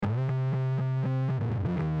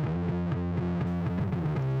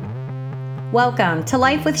Welcome to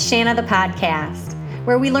Life with Shanna, the podcast,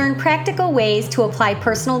 where we learn practical ways to apply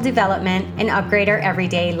personal development and upgrade our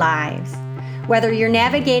everyday lives. Whether you're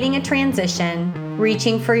navigating a transition,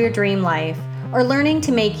 reaching for your dream life, or learning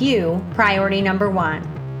to make you priority number one,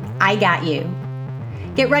 I got you.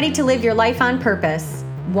 Get ready to live your life on purpose,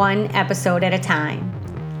 one episode at a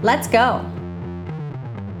time. Let's go.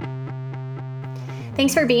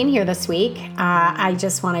 Thanks for being here this week. I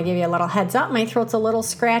just want to give you a little heads up. My throat's a little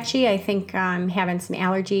scratchy. I think I'm having some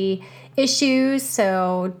allergy issues,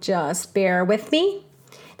 so just bear with me.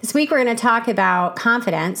 This week we're going to talk about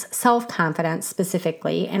confidence, self-confidence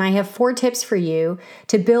specifically, and I have 4 tips for you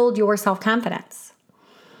to build your self-confidence.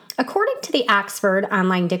 According to the Oxford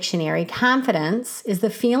Online Dictionary, confidence is the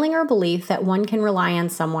feeling or belief that one can rely on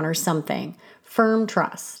someone or something, firm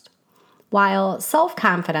trust. While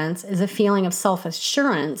self-confidence is a feeling of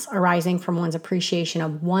self-assurance arising from one's appreciation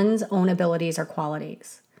of one's own abilities or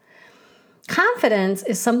qualities. Confidence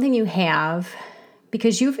is something you have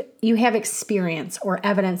because you have experience or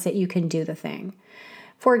evidence that you can do the thing.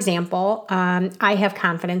 For example, I have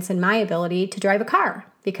confidence in my ability to drive a car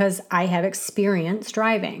because I have experience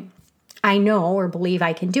driving. I know or believe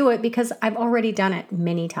I can do it because I've already done it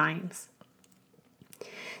many times.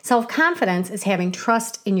 Self-confidence is having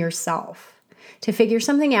trust in yourself to figure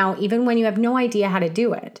something out even when you have no idea how to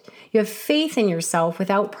do it. You have faith in yourself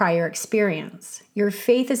without prior experience. Your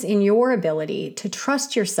faith is in your ability to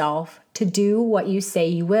trust yourself, to do what you say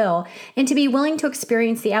you will, and to be willing to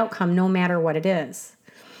experience the outcome no matter what it is.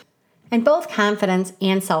 And both confidence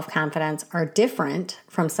and self-confidence are different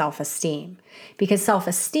from self-esteem because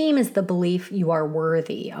self-esteem is the belief you are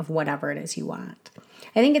worthy of whatever it is you want.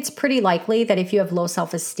 I think it's pretty likely that if you have low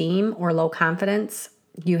self-esteem or low confidence,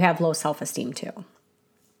 you have low self-esteem too.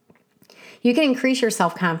 You can increase your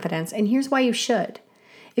self-confidence, and here's why you should.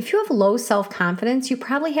 If you have low self-confidence, you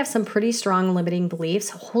probably have some pretty strong limiting beliefs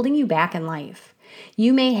holding you back in life.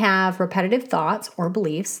 You may have repetitive thoughts or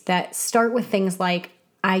beliefs that start with things like,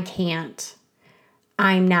 I can't,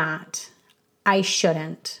 I'm not, I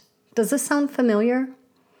shouldn't. Does this sound familiar?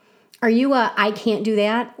 Are you a I can't do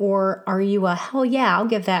that, or are you a hell yeah, I'll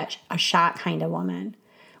give that a shot kind of woman?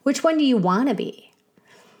 Which one do you want to be?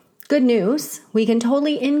 Good news, we can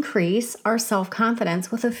totally increase our self-confidence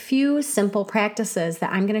with a few simple practices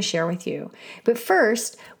that I'm going to share with you. But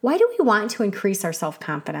first, why do we want to increase our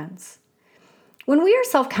self-confidence? When we are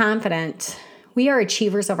self-confident, we are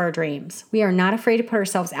achievers of our dreams. We are not afraid to put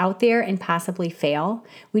ourselves out there and possibly fail.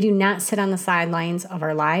 We do not sit on the sidelines of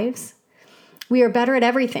our lives. We are better at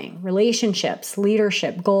everything: relationships,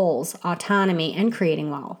 leadership, goals, autonomy, and creating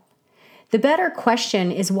wealth. The better question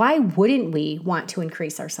is, why wouldn't we want to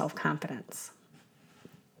increase our self-confidence?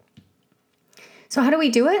 So how do we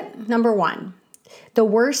do it? Number 1, the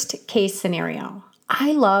worst case scenario.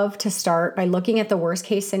 I love to start by looking at the worst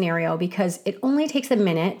case scenario because it only takes a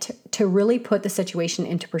minute to really put the situation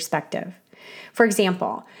into perspective. For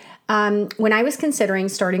example, when I was considering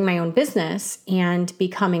starting my own business and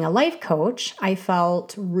becoming a life coach, I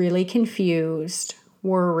felt really confused,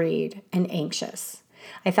 worried, and anxious.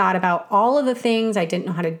 I thought about all of the things I didn't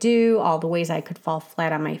know how to do, all the ways I could fall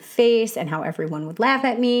flat on my face, and how everyone would laugh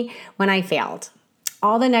at me when I failed.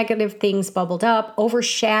 All the negative things bubbled up,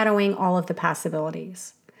 overshadowing all of the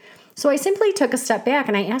possibilities. So I simply took a step back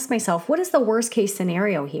and I asked myself, what is the worst case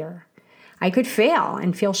scenario here? I could fail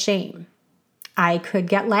and feel shame. I could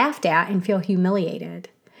get laughed at and feel humiliated.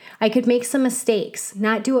 I could make some mistakes,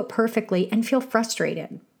 not do it perfectly, and feel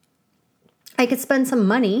frustrated. I could spend some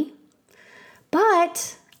money,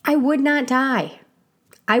 but I would not die.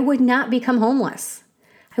 I would not become homeless.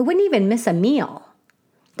 I wouldn't even miss a meal.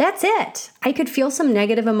 That's it. I could feel some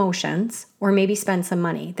negative emotions or maybe spend some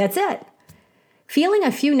money. That's it. Feeling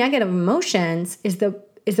a few negative emotions is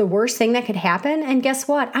the worst thing that could happen. And guess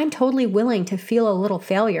what? I'm totally willing to feel a little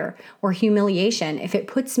failure or humiliation if it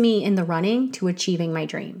puts me in the running to achieving my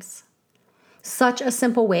dreams. Such a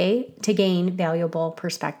simple way to gain valuable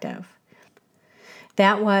perspective.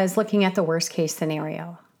 That was looking at the worst case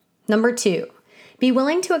scenario. Number 2, be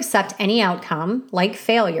willing to accept any outcome, like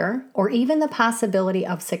failure, or even the possibility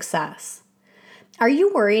of success. Are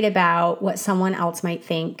you worried about what someone else might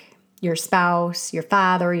think? Your spouse, your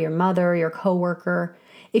father, your mother, your coworker?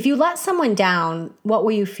 If you let someone down, what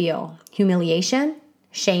will you feel? Humiliation?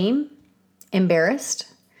 Shame? Embarrassed?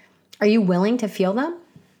 Are you willing to feel them?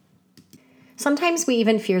 Sometimes we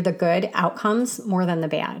even fear the good outcomes more than the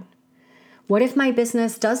bad. What if my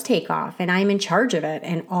business does take off and I'm in charge of it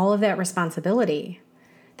and all of that responsibility?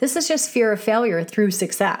 This is just fear of failure through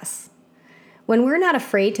success. When we're not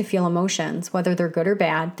afraid to feel emotions, whether they're good or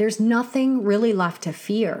bad, there's nothing really left to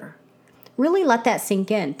fear. Really let that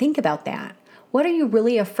sink in. Think about that. What are you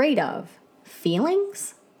really afraid of?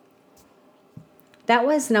 Feelings? That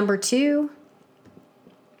was number 2.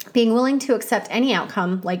 Being willing to accept any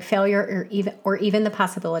outcome like failure or even the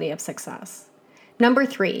possibility of success. Number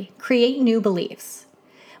 3, create new beliefs.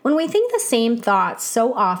 When we think the same thoughts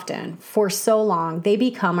so often for so long, they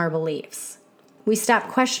become our beliefs. We stop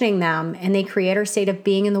questioning them and they create our state of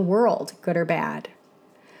being in the world, good or bad.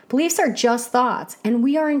 Beliefs are just thoughts, and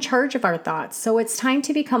we are in charge of our thoughts, so it's time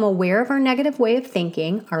to become aware of our negative way of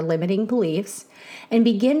thinking, our limiting beliefs, and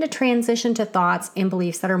begin to transition to thoughts and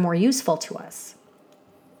beliefs that are more useful to us.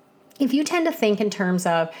 If you tend to think in terms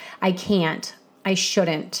of, I can't, I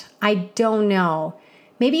shouldn't, I don't know,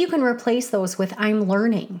 maybe you can replace those with, I'm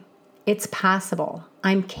learning, it's possible,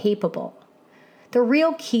 I'm capable. The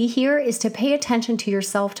real key here is to pay attention to your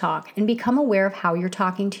self-talk and become aware of how you're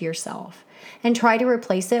talking to yourself, and try to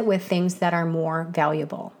replace it with things that are more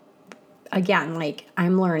valuable. Again, like,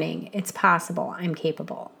 I'm learning, it's possible, I'm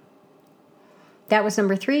capable. That was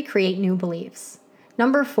number 3, create new beliefs.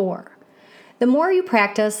 Number 4, the more you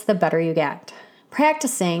practice, the better you get.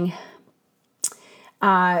 Practicing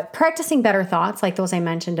better thoughts, like those I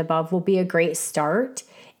mentioned above, will be a great start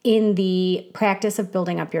in the practice of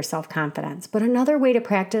building up your self-confidence. But another way to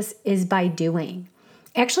practice is by doing.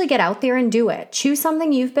 Actually get out there and do it. Choose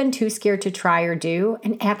something you've been too scared to try or do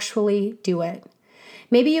and actually do it.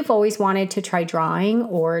 Maybe you've always wanted to try drawing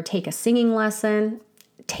or take a singing lesson.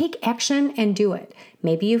 Take action and do it.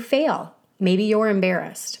 Maybe you fail. Maybe you're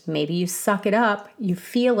embarrassed. Maybe you suck it up, you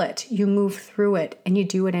feel it, you move through it, and you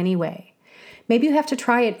do it anyway. Maybe you have to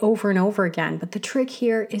try it over and over again, but the trick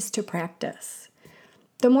here is to practice.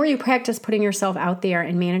 The more you practice putting yourself out there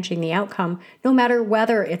and managing the outcome, no matter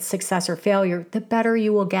whether it's success or failure, the better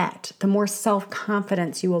you will get, the more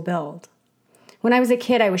self-confidence you will build. When I was a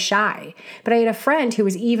kid, I was shy, but I had a friend who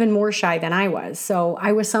was even more shy than I was, so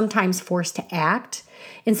I was sometimes forced to act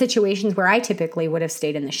in situations where I typically would have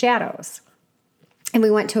stayed in the shadows. If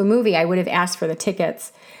we went to a movie, I would have asked for the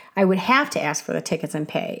tickets. I would have to ask for the tickets and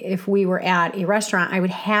pay. If we were at a restaurant, I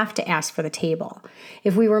would have to ask for the table.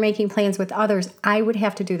 If we were making plans with others, I would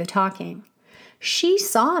have to do the talking. She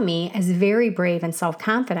saw me as very brave and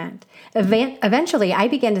self-confident. Eventually, I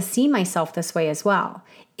began to see myself this way as well.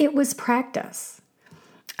 It was practice.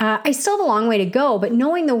 I still have a long way to go, but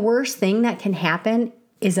knowing the worst thing that can happen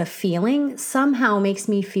is a feeling somehow makes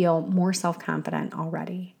me feel more self-confident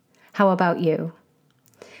already. How about you?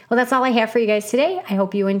 Well, that's all I have for you guys today. I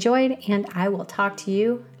hope you enjoyed, and I will talk to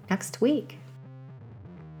you next week.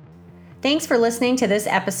 Thanks for listening to this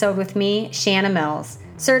episode with me, Shanna Mills,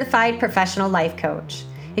 Certified Professional Life Coach.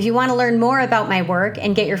 If you want to learn more about my work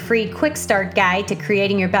and get your free quick start guide to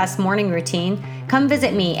creating your best morning routine, come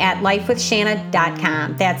visit me at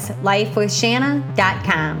lifewithshanna.com. That's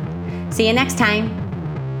lifewithshanna.com. See you next time.